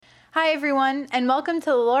Hi, everyone, and welcome to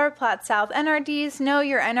the Lower Platte South NRD's Know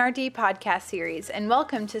Your NRD podcast series, and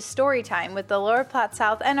welcome to Storytime with the Lower Platte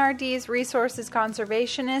South NRD's resources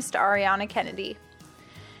conservationist, Ariana Kennedy.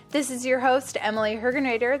 This is your host, Emily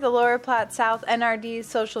Hergenrader, the Lower Platte South NRD's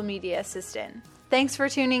social media assistant. Thanks for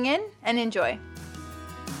tuning in, and enjoy.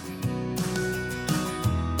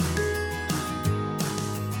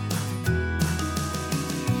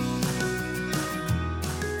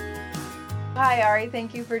 Hi, Ari.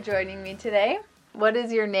 Thank you for joining me today. What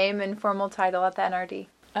is your name and formal title at the NRD?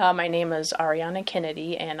 My name is Ariana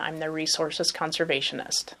Kennedy, and I'm the resources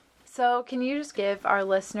conservationist. So can you just give our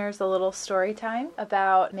listeners a little story time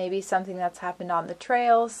about maybe something that's happened on the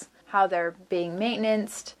trails, how they're being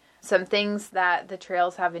maintained, some things that the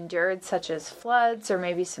trails have endured, such as floods or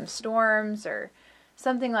maybe some storms or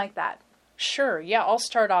something like that? Sure. Yeah, I'll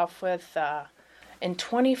start off with... In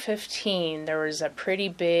 2015, there was a pretty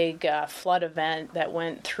big flood event that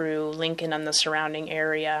went through Lincoln and the surrounding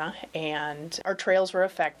area, and our trails were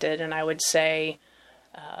affected, and I would say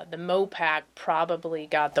the Mopac probably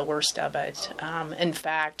got the worst of it. In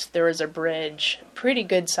fact, there was a bridge, pretty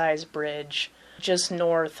good-sized bridge, just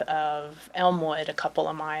north of Elmwood, a couple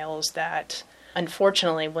of miles, that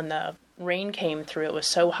unfortunately, when the rain came through, it was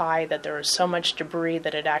so high that there was so much debris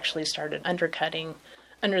that it actually started undercutting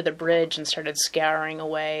under the bridge and started scouring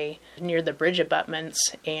away near the bridge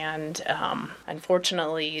abutments. And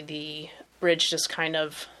unfortunately, the bridge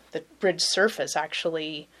the bridge surface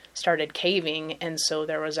actually started caving, and so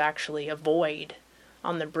there was actually a void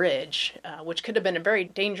on the bridge, which could have been a very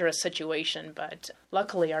dangerous situation, but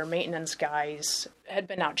luckily our maintenance guys had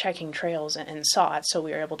been out checking trails and saw it, so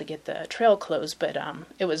we were able to get the trail closed, but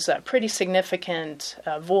it was a pretty significant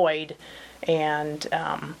void, and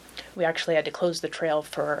we actually had to close the trail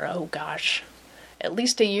for, at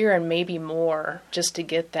least a year and maybe more just to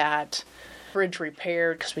get that bridge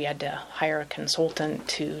repaired, because we had to hire a consultant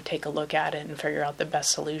to take a look at it and figure out the best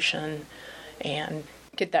solution and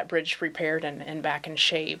get that bridge repaired and back in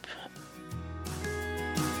shape.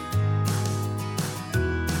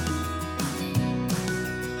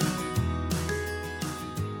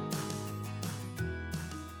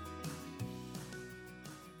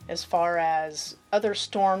 As far as other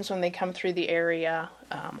storms, when they come through the area,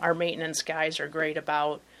 our maintenance guys are great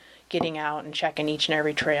about getting out and checking each and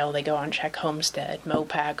every trail. They go out and check Homestead,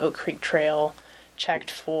 Mopac, Oak Creek Trail,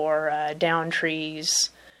 checked for down trees,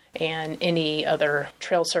 and any other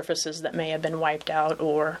trail surfaces that may have been wiped out,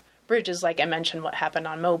 or bridges, like I mentioned what happened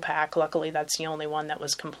on Mopac. Luckily, that's the only one that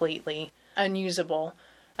was completely unusable.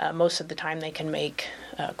 Most of the time they can make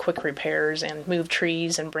quick repairs and move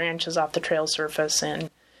trees and branches off the trail surface and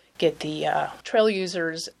get the trail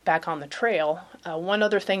users back on the trail. One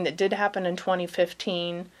other thing that did happen in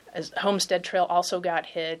 2015 is Homestead Trail also got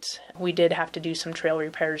hit. We did have to do some trail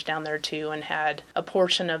repairs down there too, and had a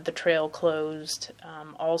portion of the trail closed.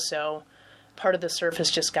 Also, part of the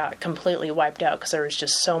surface just got completely wiped out because there was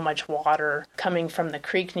just so much water coming from the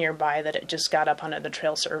creek nearby that it just got up onto the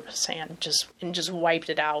trail surface and just wiped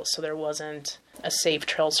it out, so there wasn't a safe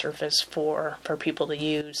trail surface for people to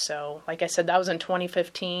use. So, like I said, that was in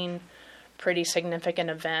 2015. Pretty significant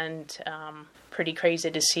event. Pretty crazy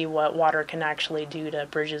to see what water can actually do to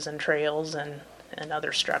bridges and trails and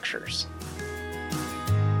other structures.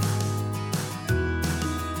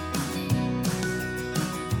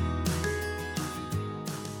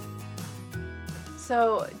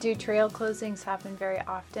 So, do trail closings happen very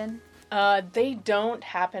often? They don't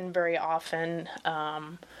happen very often.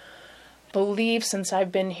 Believe since I've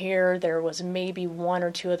been here, there was maybe one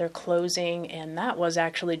or two other closing, and that was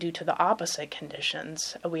actually due to the opposite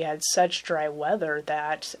conditions. We had such dry weather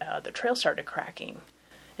that the trail started cracking,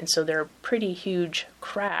 and so there are pretty huge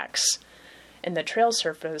cracks in the trail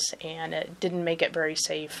surface, and it didn't make it very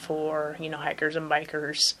safe for hikers and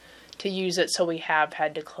bikers to use it, so we have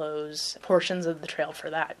had to close portions of the trail for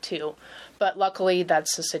that too. But luckily,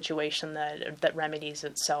 that's a situation that remedies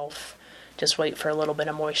itself. Just wait for a little bit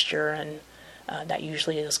of moisture, and that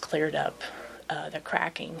usually has cleared up the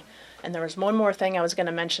cracking. And there was one more thing I was going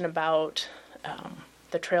to mention about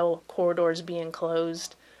the trail corridors being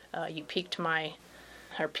closed. You piqued my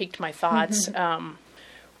thoughts.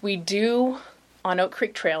 We do, on Oak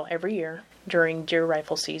Creek Trail every year during deer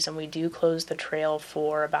rifle season, we do close the trail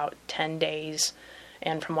for about 10 days.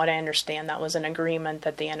 And from what I understand, that was an agreement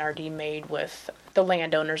that the NRD made with the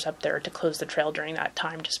landowners up there to close the trail during that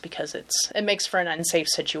time, just because it makes for an unsafe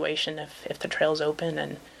situation if the trail's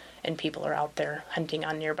open and people are out there hunting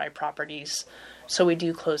on nearby properties. So we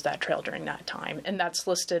do close that trail during that time. And that's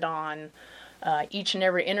listed on each and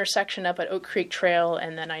every intersection up at Oak Creek Trail.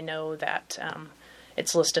 And then I know that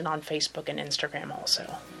it's listed on Facebook and Instagram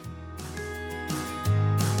also.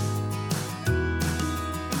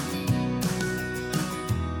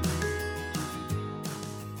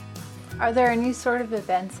 Are there any sort of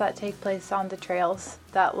events that take place on the trails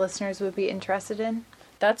that listeners would be interested in?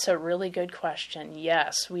 That's a really good question.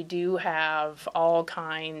 Yes, we do have all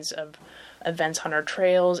kinds of events on our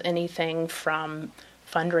trails, anything from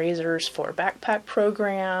fundraisers for backpack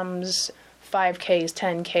programs, 5Ks,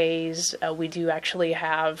 10Ks. We do actually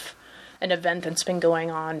have an event that's been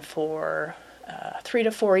going on for 3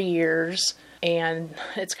 to 4 years. And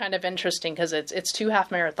it's kind of interesting because it's 2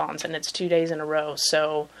 half marathons and it's 2 days in a row.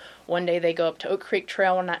 So one day they go up to Oak Creek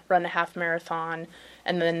Trail and run a half marathon.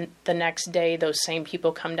 And then the next day, those same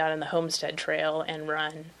people come down in the Homestead Trail and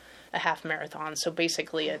run a half marathon. So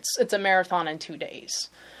basically it's a marathon in 2 days.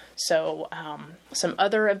 So some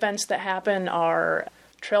other events that happen are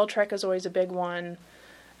Trail Trek is always a big one.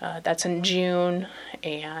 That's in June.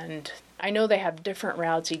 And I know they have different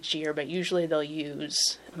routes each year, but usually they'll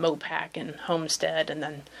use Mopac and Homestead and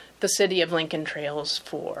then the City of Lincoln trails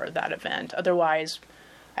for that event. Otherwise,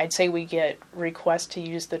 I'd say we get requests to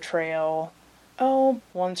use the trail,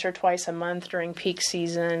 once or twice a month during peak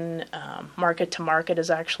season. Market to Market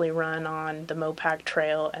is actually run on the Mopac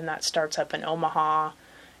Trail, and that starts up in Omaha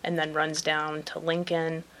and then runs down to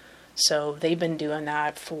Lincoln. So they've been doing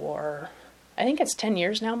that for, I think it's 10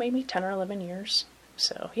 years now, maybe 10 or 11 years.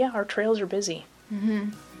 So, yeah, our trails are busy. Mm-hmm.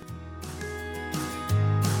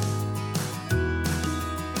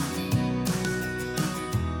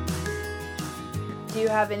 Do you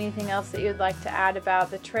have anything else that you'd like to add about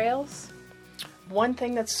the trails? One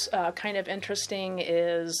thing that's kind of interesting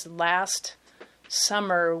is last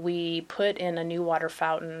summer we put in a new water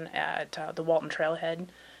fountain at the Walton Trailhead.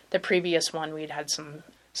 The previous one, we'd had some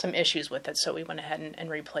issues with it, so we went ahead and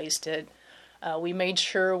replaced it. We made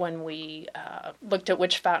sure when we looked at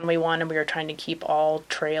which fountain we wanted, we were trying to keep all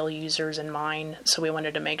trail users in mind. So we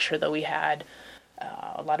wanted to make sure that we had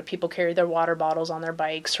a lot of people carry their water bottles on their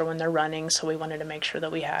bikes or when they're running. So we wanted to make sure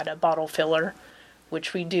that we had a bottle filler,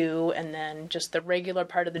 which we do. And then just the regular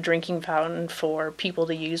part of the drinking fountain for people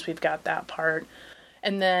to use, we've got that part.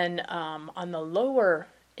 And then on the lower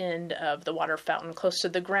end of the water fountain, close to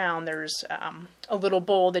the ground, there's a little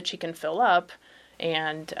bowl that you can fill up.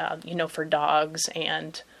 And, for dogs.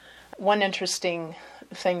 And one interesting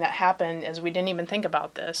thing that happened is we didn't even think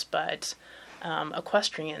about this, but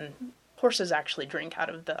equestrian horses actually drink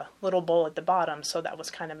out of the little bowl at the bottom. So that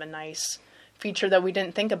was kind of a nice feature that we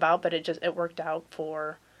didn't think about, but it worked out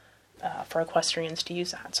for equestrians to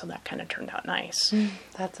use that. So that kind of turned out nice.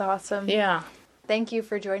 That's awesome. Yeah. Thank you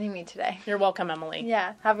for joining me today. You're welcome, Emily.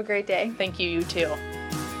 Yeah. Have a great day. Thank you. You too.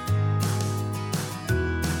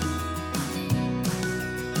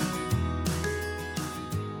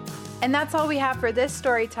 And that's all we have for this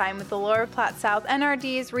story time with the Lower Platte South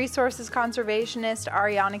NRD's resources conservationist,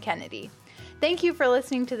 Ariana Kennedy. Thank you for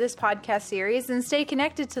listening to this podcast series, and stay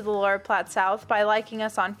connected to the Lower Platte South by liking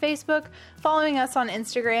us on Facebook, following us on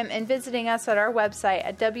Instagram, and visiting us at our website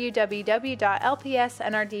at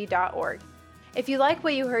www.lpsnrd.org. If you like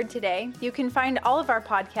what you heard today, you can find all of our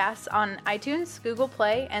podcasts on iTunes, Google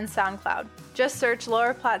Play, and SoundCloud. Just search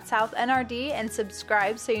Lower Platte South NRD and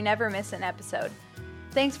subscribe so you never miss an episode.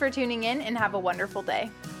 Thanks for tuning in and have a wonderful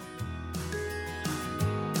day.